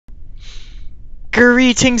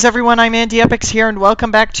Greetings everyone, I'm Andy Epix here and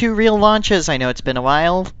welcome back to Real Launches. I know it's been a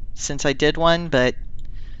while since I did one, but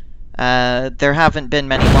there haven't been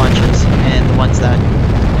many launches, and the ones that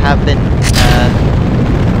have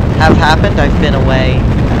happened I've been away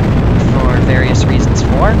for various reasons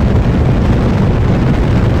for.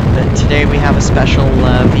 But today we have a special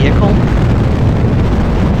vehicle,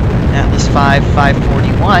 Atlas V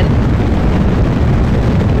 541.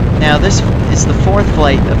 Now this is the fourth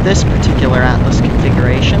flight of this particular Atlas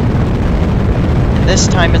configuration, and this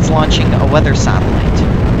time it's launching a weather satellite,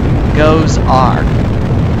 GOES-R.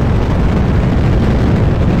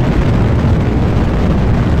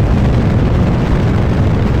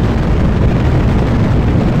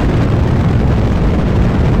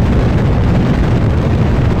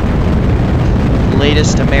 The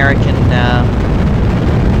latest American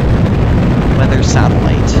weather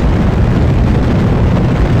satellite.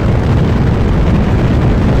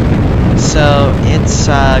 So it's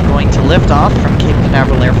going to lift off from Cape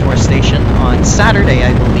Canaveral Air Force Station on Saturday,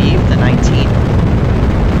 I believe, the 19th.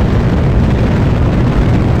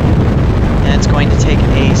 And it's going to take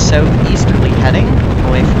a southeasterly heading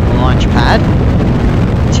away from the launch pad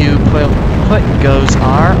to put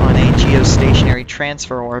GOES-R on a geostationary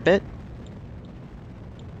transfer orbit.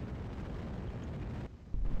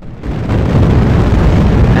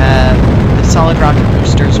 The solid rocket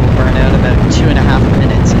boosters will burn out about 2.5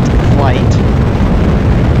 minutes into the flight.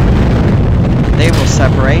 They will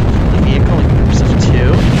separate from the vehicle in groups of 2.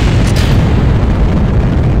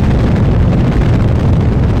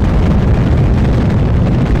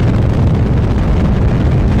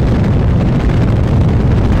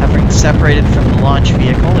 Having separated from the launch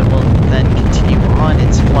vehicle, it will then continue on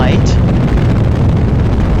its flight,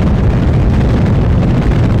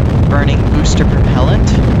 burning booster propellant.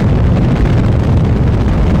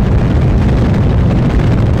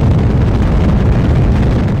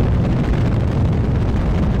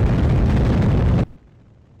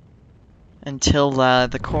 Until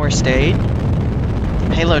the core stage. The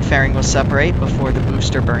payload fairing will separate before the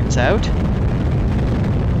booster burns out.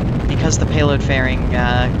 Because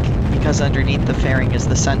underneath the fairing is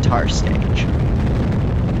the Centaur stage.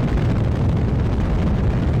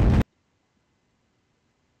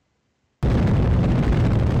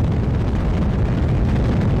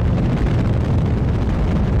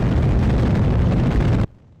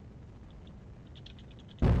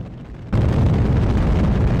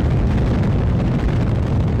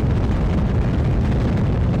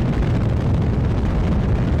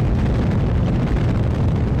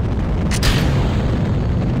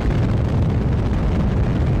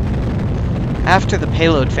 After the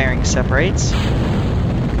payload fairing separates,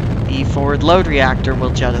 the forward load reactor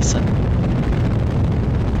will jettison.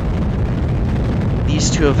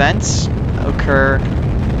 These two events occur,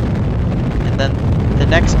 and then the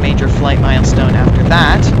next major flight milestone after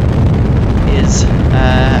that is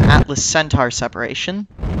Atlas Centaur separation.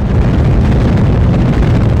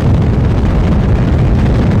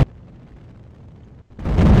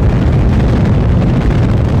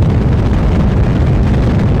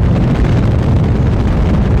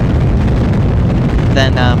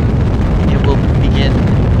 Then it will begin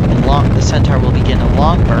the Centaur will begin a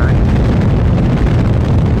long burn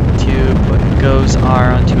to put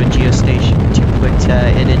GOES-R onto a geostation, to put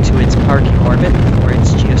it into its parking orbit for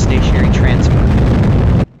its geostationary transfer.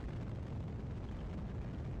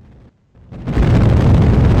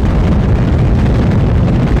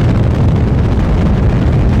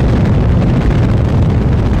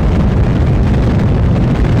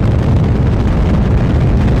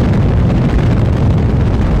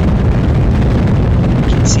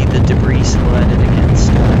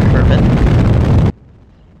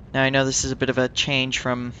 Now I know this is a bit of a change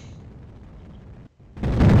from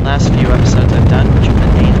last few episodes I've done, which have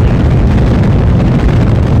been mainly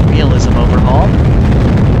realism overhaul.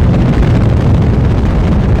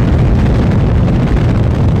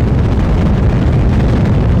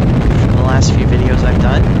 From the last few videos I've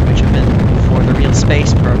done, which have been for the Real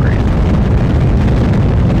Space program,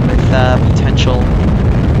 with potential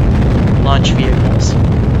launch vehicles.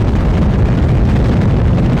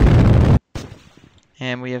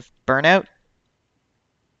 And we have burnout,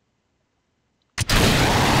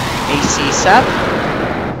 AC SEP, ...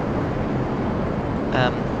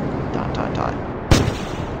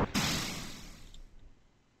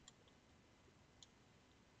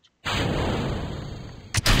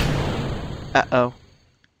 Uh-oh.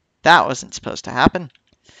 That wasn't supposed to happen.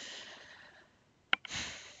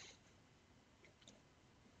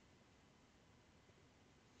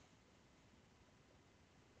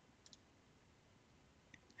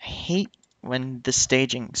 I hate when the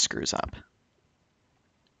staging screws up.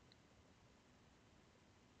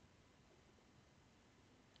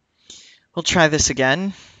 We'll try this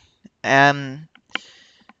again.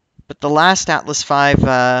 But the last Atlas V,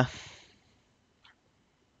 the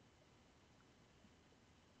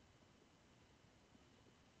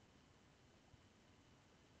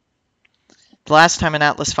last time an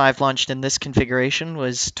Atlas V launched in this configuration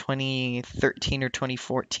was 2013 or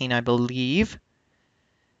 2014, I believe.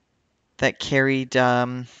 That carried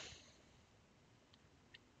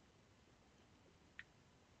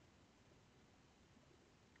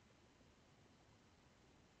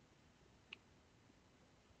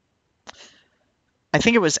I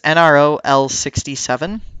think it was NRO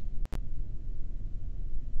L67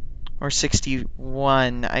 or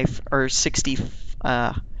 61. Or 60. It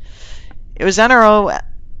was NRO.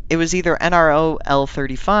 It was either NRO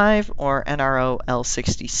L35 or NRO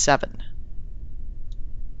L67.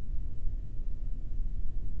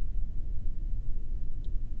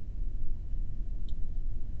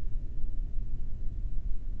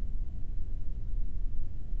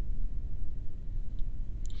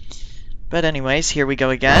 But anyways, here we go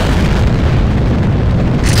again.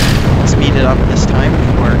 I'll speed it up this time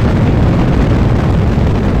for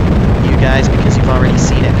you guys because you've already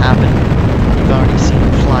seen it happen. You've already seen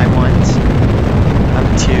fly ones up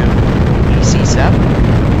to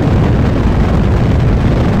AC7.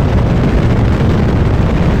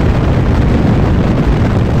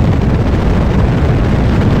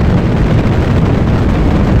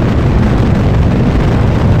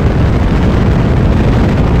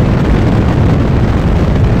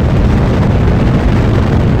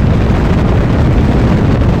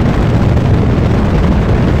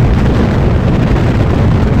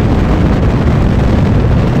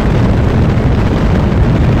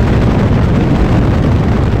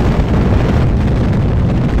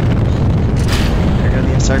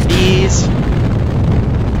 SRBs.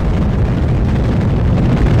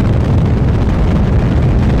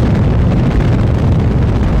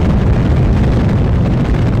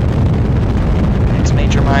 Next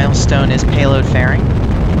major milestone is payload fairing.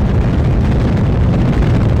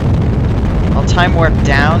 I'll time warp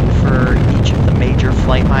down for each of the major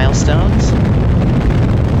flight milestones.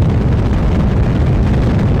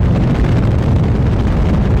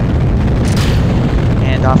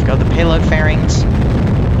 And off go the payload fairings.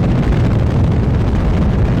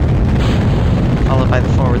 Followed by the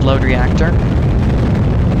forward load reactor.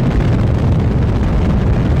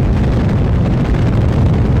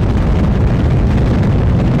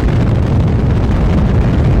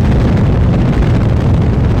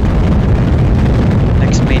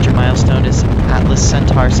 Next major milestone is Atlas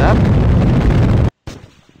Centaur SEP.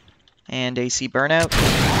 And AC burnout.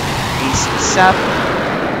 AC SEP.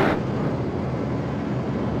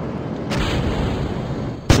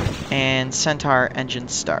 And Centaur engine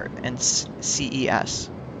start, and CES.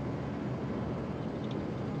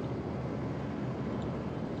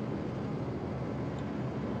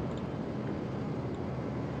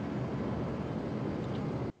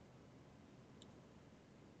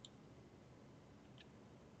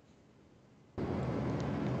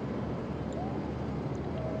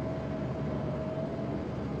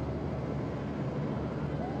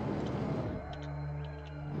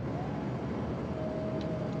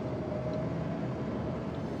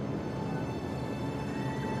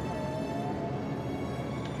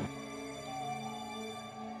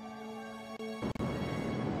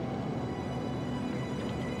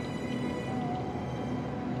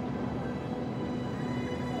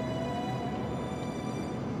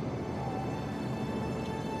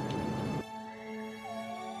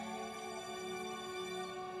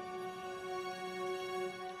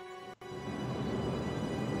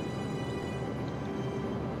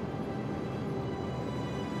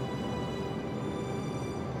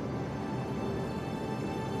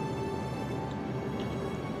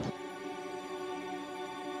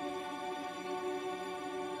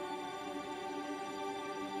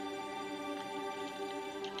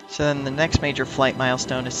 So then the next major flight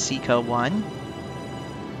milestone is SECO 1.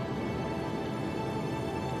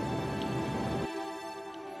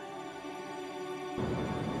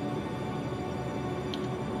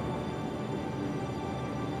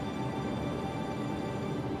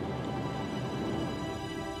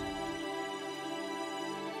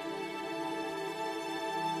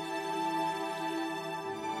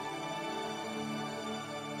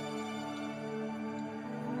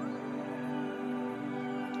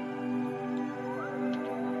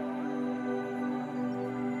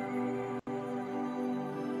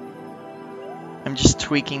 I'm just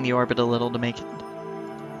tweaking the orbit a little to make it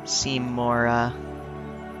seem more,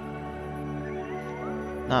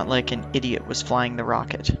 not like an idiot was flying the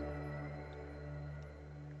rocket.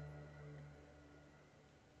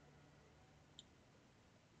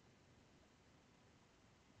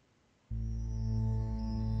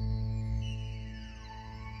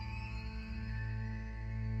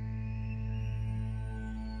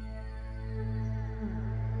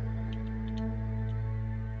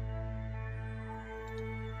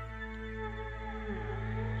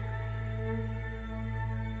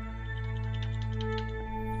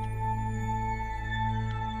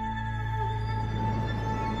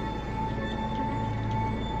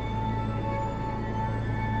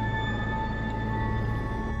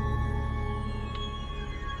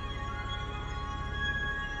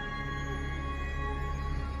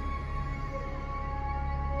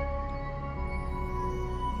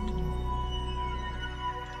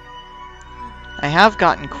 I have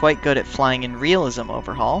gotten quite good at flying in realism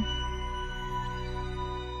overhaul.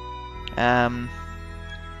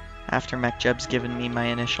 After MechJeb's given me my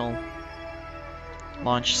initial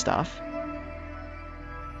launch stuff.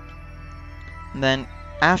 And then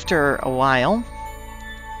after a while,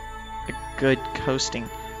 a good coasting.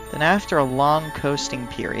 Then after a long coasting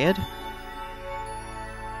period,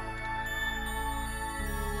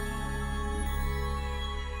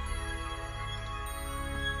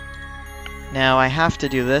 now I have to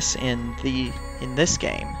do this in this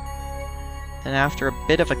game. Then after a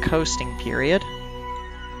bit of a coasting period,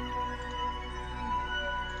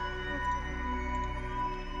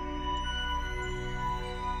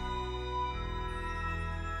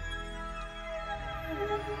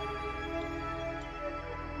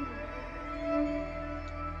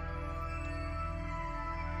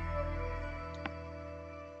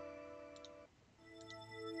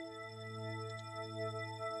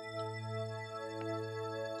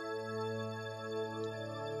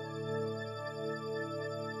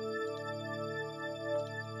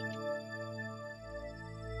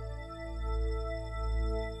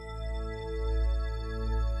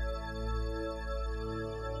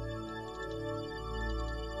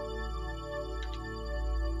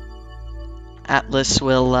 Atlas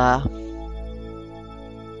will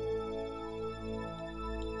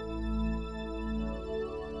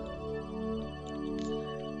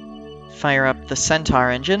fire up the Centaur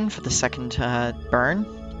engine for the second burn,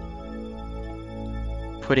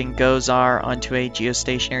 putting Gozar onto a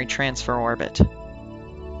geostationary transfer orbit.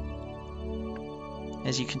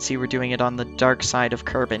 As you can see, we're doing it on the dark side of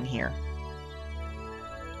Kerbin here.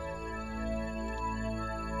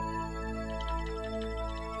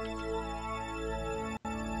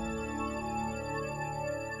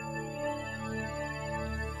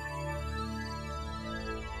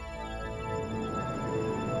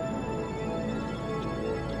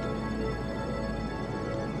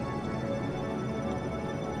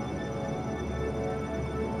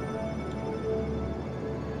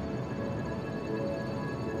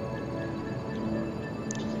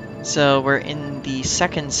 So we're in the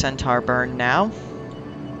second Centaur burn now,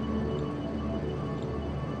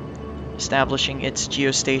 establishing its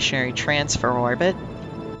geostationary transfer orbit.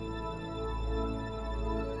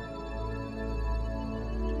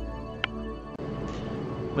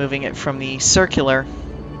 Moving it from the circular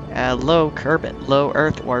low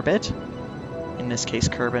Earth orbit, in this case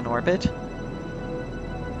Kerbin orbit,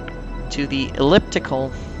 to the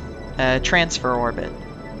elliptical transfer orbit.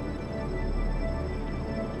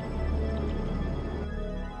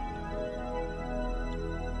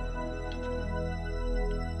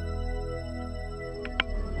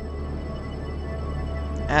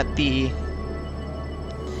 At the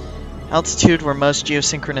altitude where most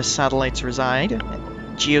geosynchronous satellites reside,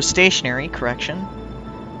 geostationary, correction,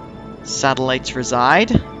 satellites reside,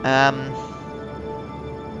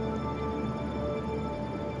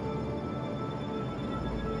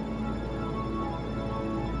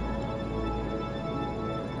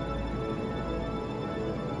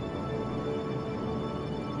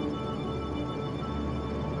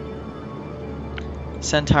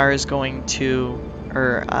 Centaur is going to,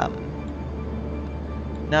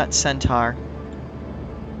 not Centaur.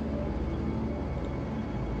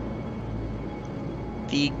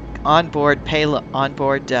 The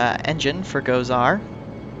onboard engine for Gozar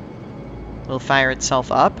will fire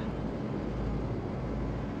itself up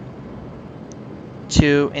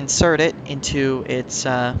to insert it into its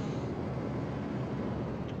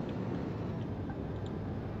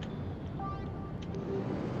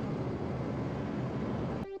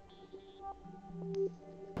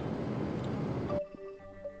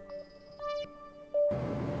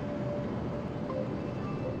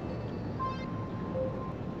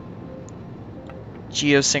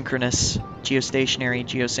geostationary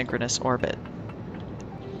geosynchronous orbit.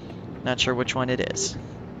 Not sure which one it is.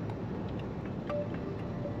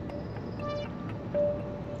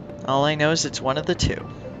 All I know is it's one of the two.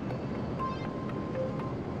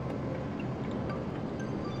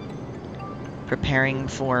 Preparing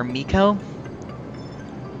for MECO.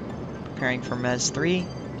 Preparing for MES 3,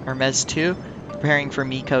 or MES 2. Preparing for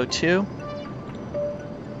MECO 2.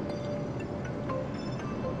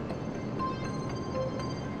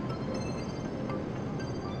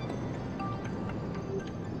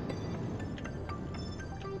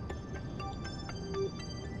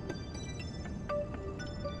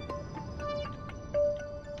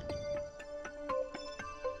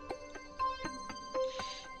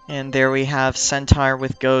 And there we have Centaur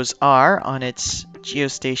with Gozar on its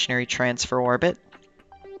geostationary transfer orbit.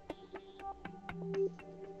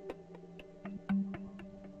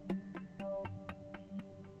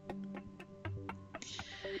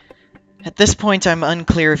 At this point, I'm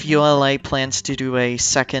unclear if ULA plans to do a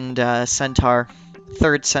third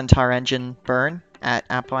Centaur engine burn at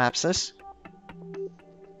Apoapsis.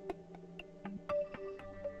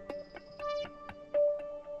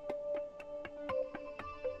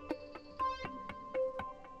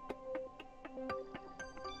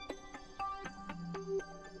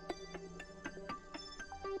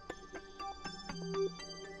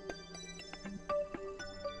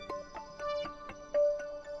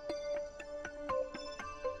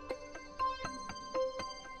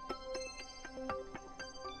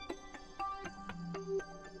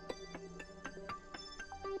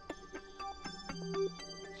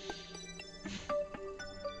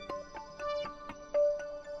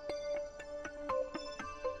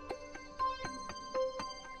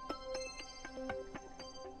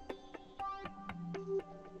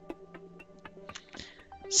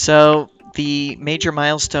 So the major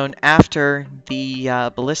milestone after the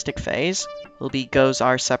ballistic phase will be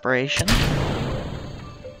GOES-R separation.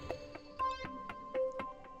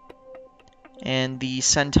 And the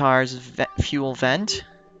Centaur's fuel vent.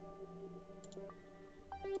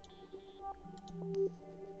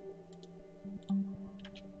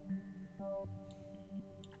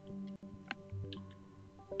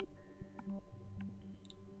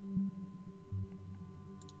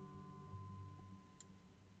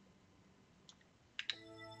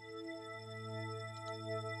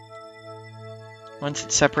 Once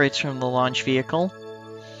it separates from the launch vehicle,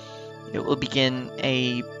 it will begin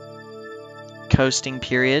a coasting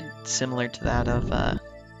period similar to that of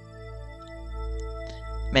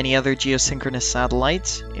many other geosynchronous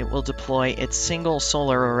satellites. It will deploy its single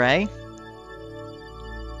solar array,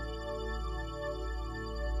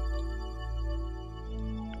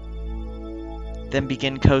 then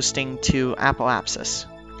begin coasting to Apoapsis,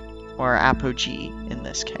 or Apogee in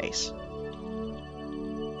this case.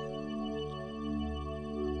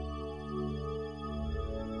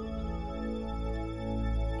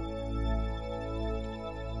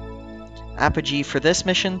 Apogee for this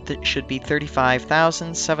mission should be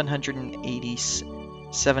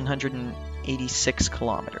 35,786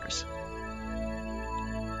 kilometers.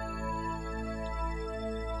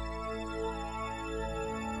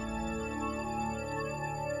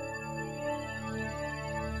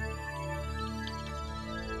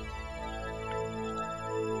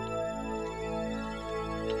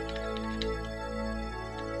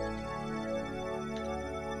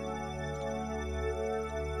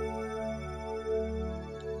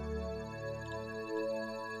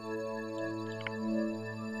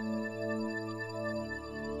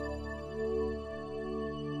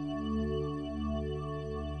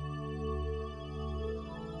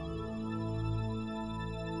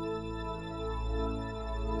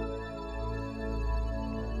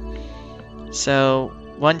 So,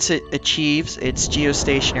 once it achieves its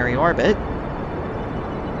geostationary orbit,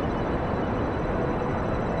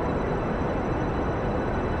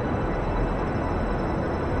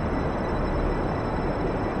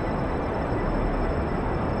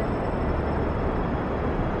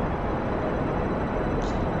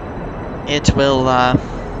 it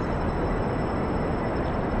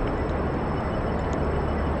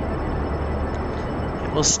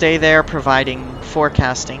will stay there providing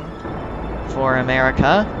forecasting for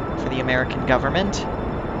America, for the American government.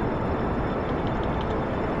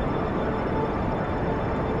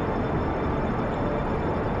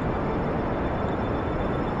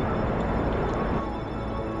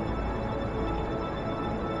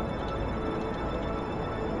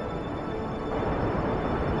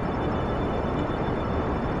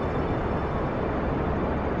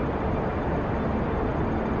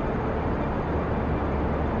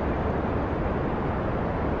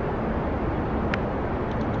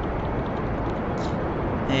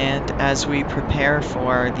 And as we prepare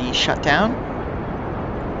for the shutdown,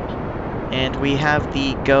 and we have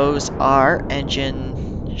the GOES-R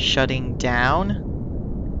engine shutting down.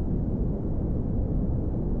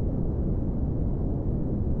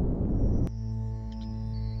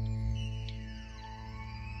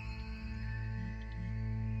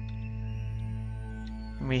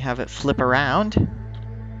 And we have it flip around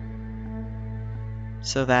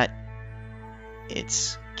so that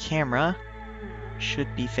its camera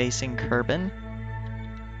should be facing Kerbin.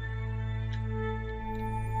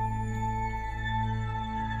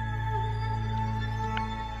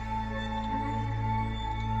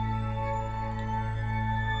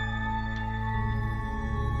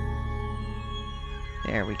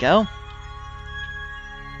 There we go.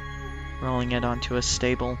 Rolling it onto a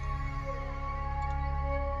stable.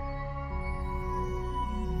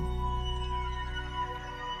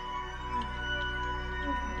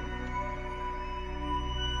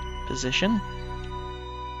 position.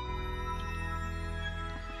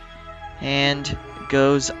 And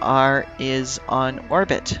GOES-R is on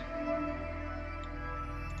orbit.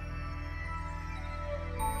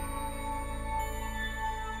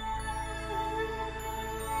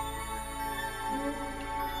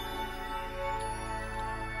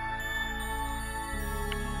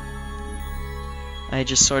 I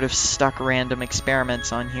just sort of stuck random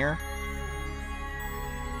experiments on here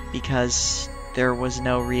because there was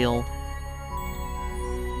no real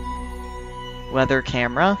weather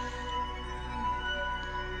camera.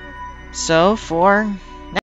 So for